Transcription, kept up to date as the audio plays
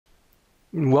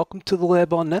Welcome to the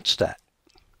lab on Netstat.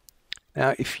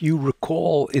 Now, if you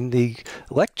recall in the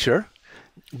lecture,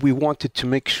 we wanted to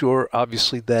make sure,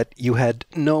 obviously, that you had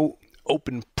no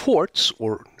open ports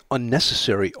or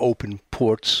unnecessary open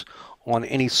ports on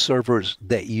any servers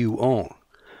that you own.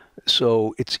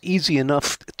 So it's easy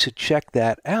enough to check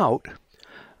that out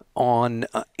on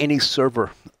any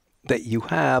server that you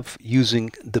have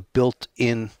using the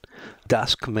built-in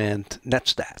DOS command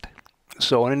Netstat.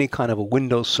 So on any kind of a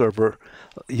Windows server,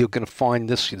 you're going to find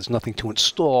this. There's nothing to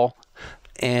install.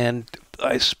 And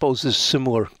I suppose there's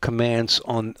similar commands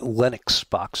on Linux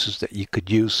boxes that you could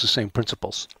use, the same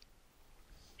principles.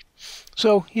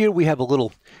 So here we have a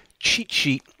little cheat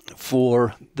sheet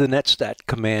for the Netstat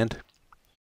command.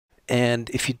 And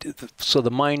if you so the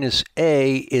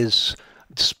 -A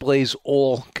displays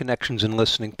all connections and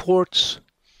listening ports.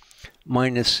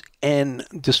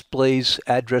 -N displays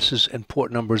addresses and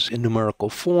port numbers in numerical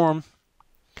form,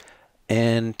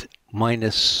 and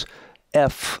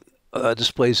 -F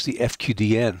displays the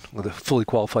FQDN, or the fully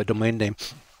qualified domain name.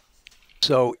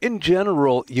 So in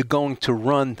general, you're going to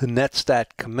run the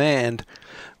Netstat command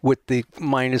with the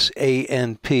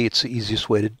 -ANP. It's the easiest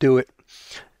way to do it.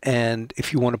 And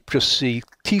if you want to just see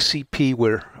TCP,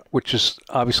 which is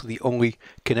obviously the only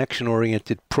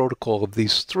connection-oriented protocol of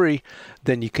these three,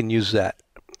 then you can use that.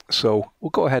 So we'll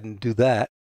go ahead and do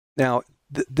that. Now,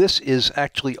 this is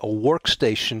actually a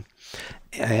workstation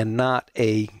and not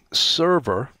a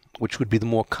server, which would be the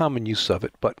more common use of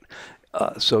it. But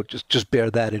so just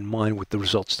bear that in mind with the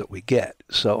results that we get.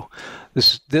 So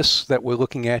this that we're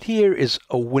looking at here is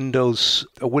a Windows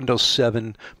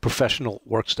 7 professional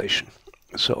workstation.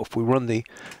 So if we run the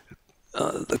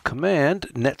command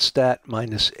netstat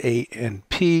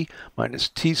 -ANP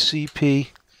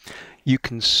 -TCP, you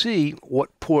can see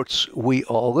what ports we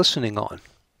are listening on.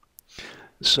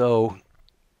 So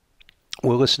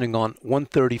we're listening on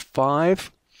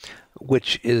 135,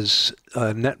 which is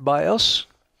NetBIOS,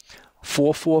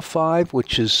 445,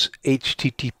 which is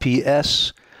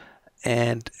HTTPS,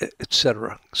 and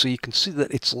etc. So you can see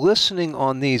that it's listening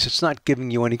on these. It's not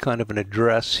giving you any kind of an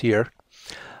address here.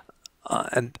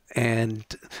 And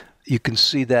you can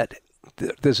see that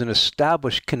there's an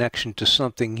established connection to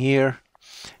something here,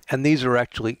 and these are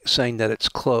actually saying that it's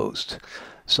closed.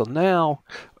 So now,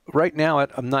 right now,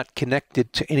 I'm not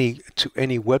connected to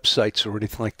any websites or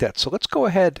anything like that. So let's go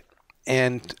ahead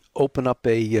and open up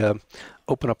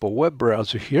a web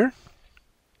browser here.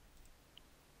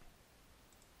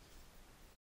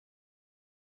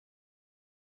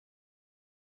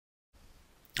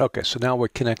 Okay, so now we're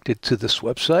connected to this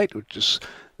website,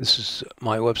 this is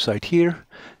my website here,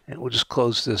 and we'll just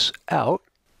close this out.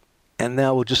 And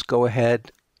now we'll just go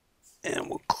ahead and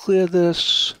we'll clear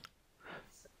this,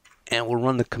 and we'll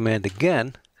run the command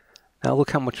again. Now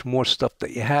look how much more stuff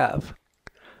that you have.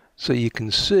 So you can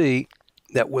see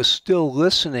that we're still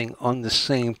listening on the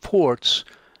same ports,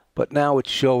 but now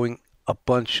it's showing a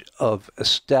bunch of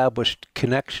established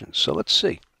connections. So let's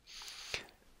see.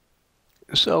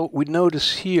 So we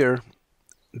notice here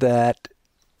that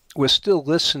we're still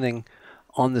listening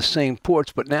on the same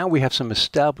ports, but now we have some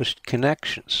established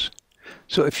connections.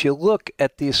 So if you look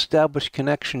at the established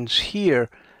connections here,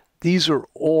 these are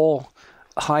all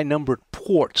high-numbered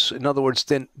ports. In other words,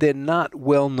 they're not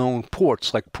well-known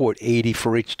ports like port 80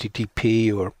 for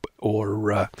HTTP or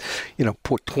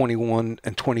port 21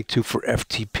 and 22 for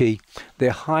FTP.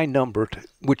 They're high-numbered,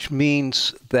 which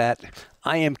means that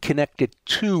I am connected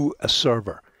to a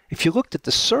server. If you looked at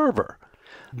the server,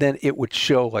 then it would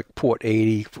show like port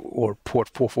 80 or port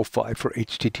 445 for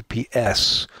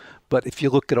HTTPS. But if you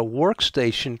look at a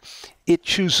workstation, it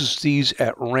chooses these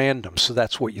at random. So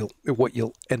that's what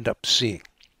you'll end up seeing.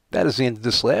 That is the end of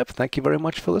this lab. Thank you very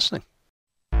much for listening.